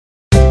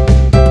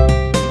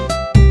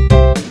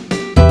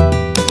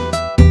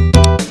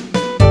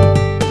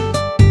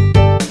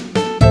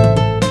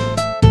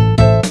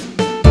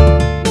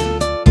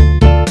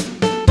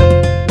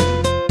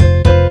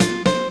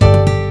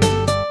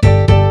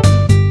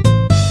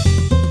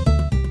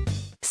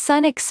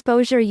Sun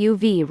exposure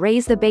UV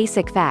rays. The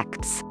basic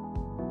facts.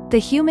 The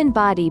human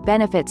body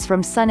benefits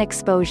from sun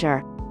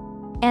exposure.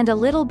 And a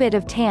little bit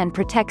of tan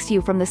protects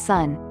you from the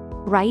sun.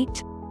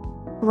 Right?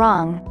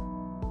 Wrong.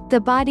 The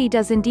body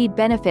does indeed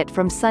benefit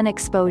from sun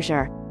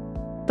exposure.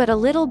 But a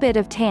little bit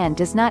of tan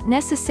does not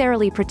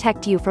necessarily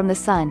protect you from the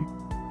sun.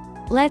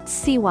 Let's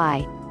see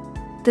why.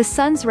 The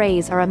sun's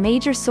rays are a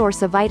major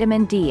source of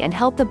vitamin D and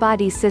help the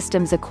body's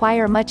systems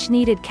acquire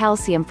much-needed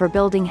calcium for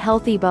building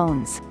healthy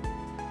bones.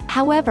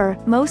 However,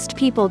 most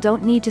people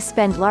don't need to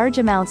spend large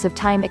amounts of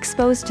time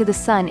exposed to the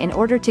sun in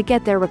order to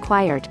get their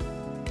required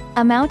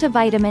amount of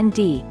vitamin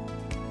D.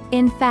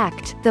 In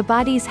fact, the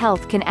body's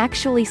health can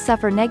actually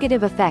suffer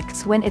negative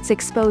effects when it's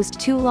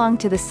exposed too long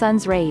to the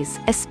sun's rays,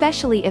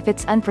 especially if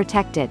it's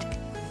unprotected.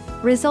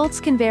 Results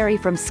can vary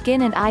from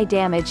skin and eye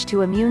damage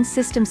to immune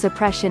system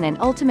suppression and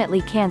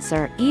ultimately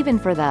cancer, even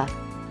for the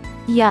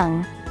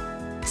young.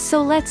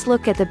 So let's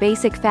look at the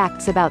basic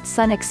facts about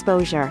sun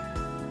exposure.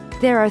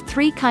 There are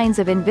 3 kinds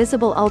of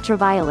invisible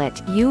ultraviolet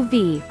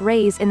 (UV)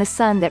 rays in the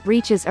sun that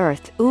reaches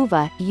Earth: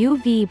 UVA,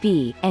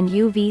 UVB, and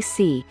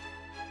UVC.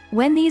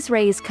 When these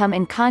rays come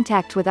in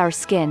contact with our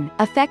skin,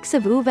 effects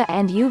of UVA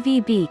and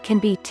UVB can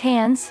be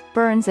tans,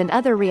 burns and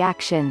other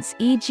reactions,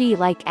 e.g.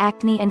 like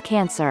acne and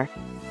cancer.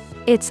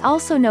 It's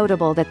also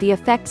notable that the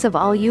effects of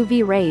all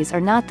UV rays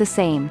are not the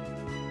same.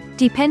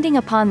 Depending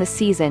upon the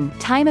season,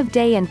 time of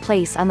day and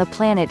place on the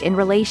planet in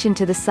relation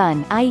to the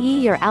sun, i.e.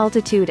 your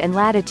altitude and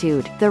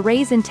latitude, the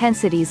rays'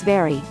 intensities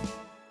vary.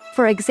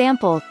 For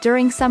example,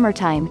 during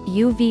summertime,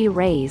 UV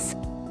rays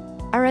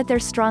are at their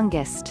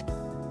strongest.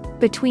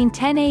 Between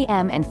 10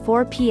 a.m. and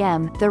 4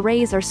 p.m., the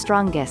rays are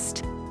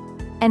strongest.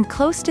 And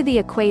close to the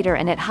equator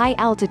and at high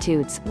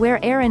altitudes,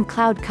 where air and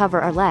cloud cover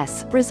are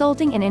less,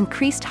 resulting in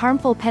increased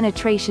harmful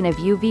penetration of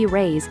UV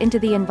rays into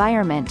the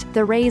environment,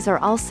 the rays are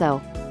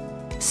also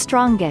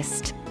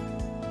strongest.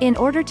 In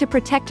order to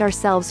protect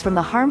ourselves from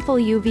the harmful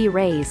UV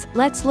rays,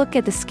 let's look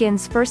at the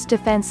skin's first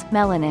defense,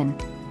 melanin.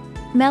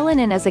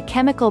 Melanin is a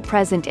chemical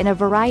present in a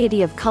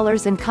variety of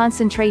colors and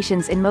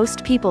concentrations in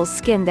most people's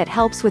skin that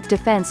helps with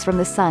defense from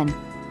the sun.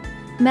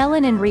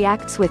 Melanin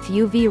reacts with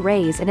UV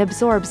rays and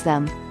absorbs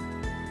them.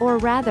 Or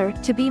rather,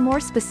 to be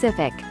more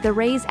specific, the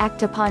rays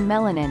act upon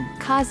melanin,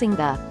 causing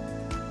the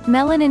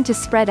melanin to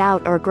spread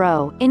out or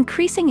grow,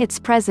 increasing its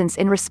presence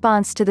in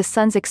response to the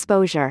sun's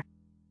exposure.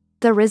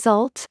 The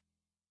result?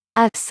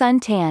 A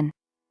suntan.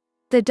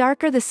 The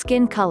darker the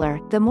skin color,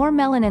 the more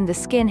melanin the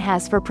skin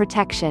has for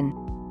protection.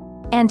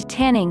 And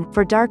tanning,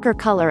 for darker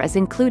color is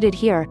included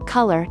here,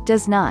 color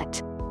does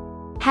not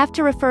have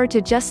to refer to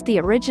just the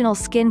original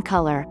skin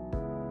color.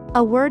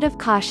 A word of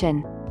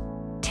caution.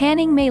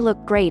 Tanning may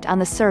look great on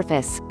the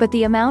surface, but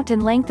the amount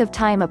and length of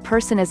time a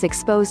person is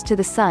exposed to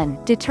the sun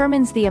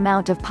determines the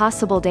amount of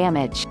possible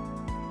damage.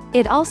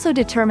 It also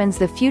determines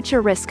the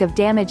future risk of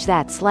damage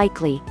that's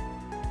likely.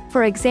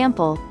 For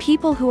example,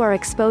 people who are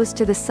exposed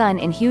to the sun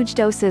in huge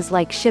doses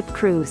like ship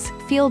crews,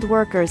 field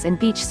workers and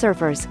beach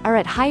surfers, are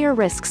at higher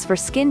risks for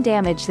skin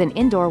damage than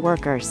indoor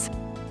workers.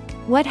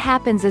 What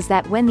happens is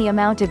that when the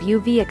amount of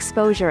UV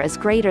exposure is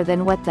greater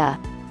than what the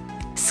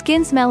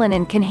skin's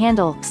melanin can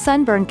handle,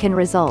 sunburn can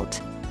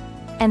result.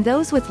 And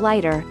those with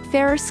lighter,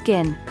 fairer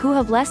skin, who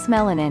have less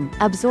melanin,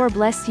 absorb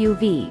less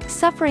UV,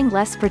 suffering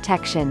less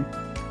protection.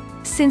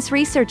 Since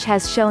research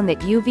has shown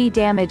that UV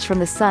damage from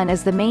the sun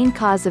is the main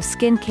cause of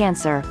skin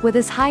cancer, with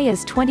as high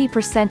as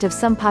 20% of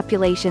some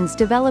populations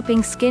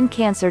developing skin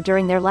cancer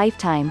during their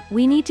lifetime,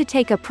 we need to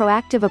take a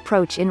proactive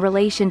approach in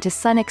relation to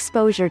sun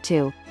exposure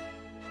to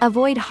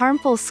avoid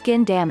harmful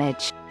skin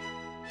damage.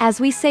 As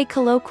we say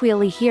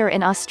colloquially here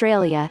in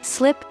Australia,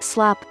 slip,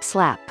 slop,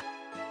 slap.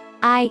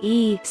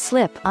 I.e.,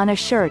 slip on a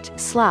shirt,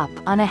 slop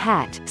on a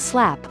hat,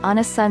 slap on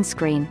a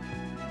sunscreen.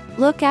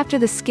 Look after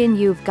the skin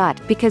you've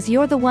got, because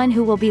you're the one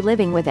who will be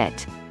living with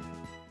it.